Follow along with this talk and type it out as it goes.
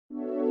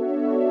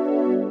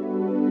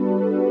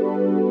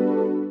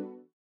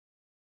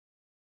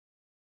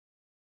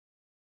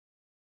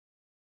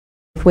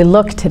if we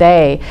look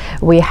today,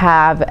 we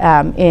have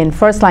in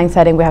first-line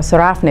setting, we have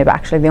sorafenib,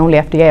 actually the only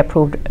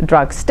FDA-approved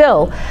drug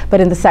still,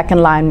 but in the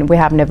second line, we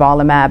have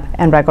nivolumab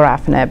and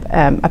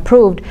regorafenib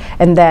approved,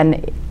 and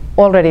then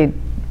already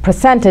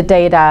presented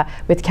data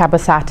with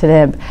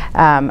cabozantinib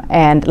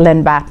and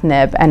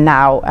lenvatinib, and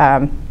now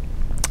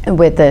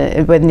with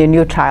the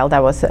new trial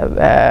that was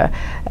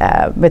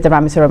with the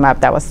ramucirumab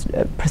that was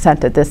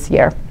presented this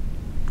year.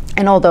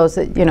 And all those,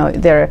 you know,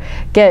 they're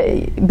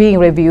being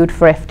reviewed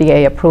for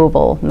FDA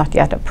approval, not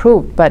yet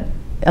approved, but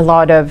a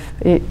lot of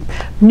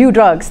new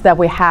drugs that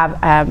we have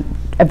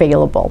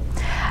available.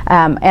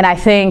 And I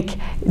think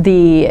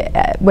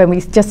when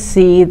we just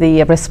see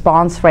the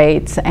response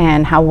rates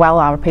and how well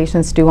our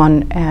patients do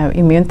on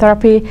immune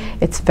therapy,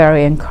 it's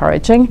very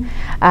encouraging.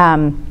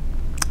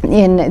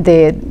 In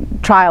the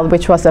trial,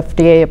 which was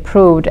FDA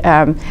approved,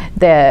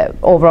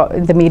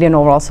 the median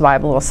overall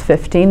survival was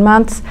 15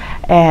 months,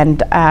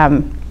 and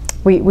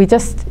we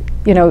just,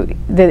 you know,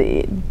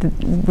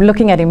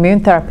 looking at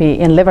immune therapy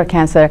in liver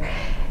cancer,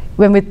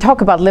 when we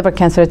talk about liver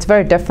cancer, it's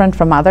very different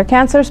from other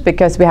cancers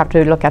because we have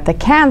to look at the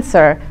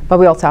cancer, but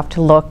we also have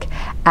to look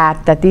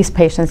at that these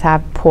patients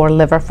have poor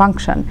liver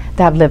function.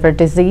 They have liver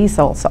disease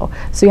also.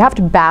 So you have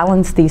to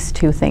balance these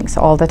two things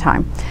all the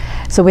time.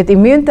 So with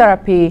immune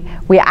therapy,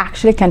 we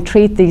actually can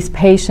treat these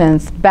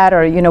patients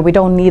better. You know, we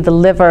don't need the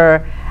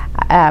liver.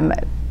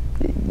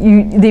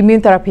 The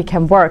immune therapy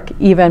can work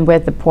even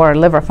with the poor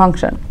liver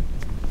function.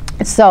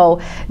 So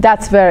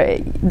that's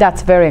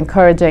very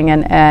encouraging,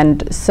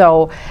 and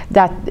so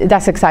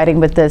that's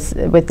exciting with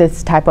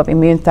this type of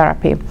immune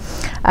therapy.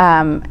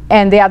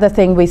 And the other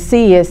thing we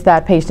see is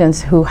that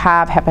patients who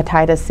have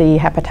hepatitis C,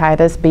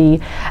 hepatitis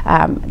B,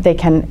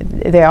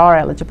 they are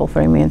eligible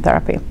for immune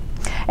therapy.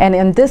 And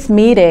in this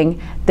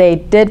meeting, they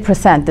did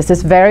present. This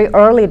is very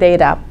early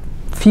data.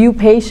 Few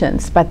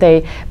patients, but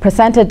they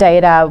presented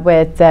data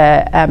with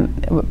a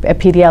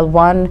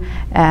PD-L1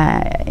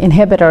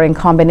 inhibitor in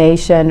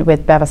combination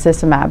with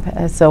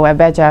bevacizumab, so a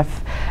VEGF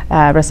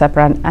receptor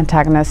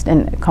antagonist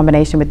in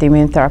combination with the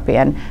immune therapy,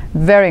 and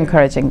very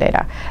encouraging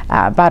data,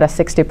 about a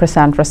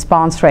 60%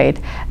 response rate.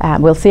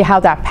 We'll see how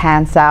that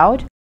pans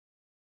out,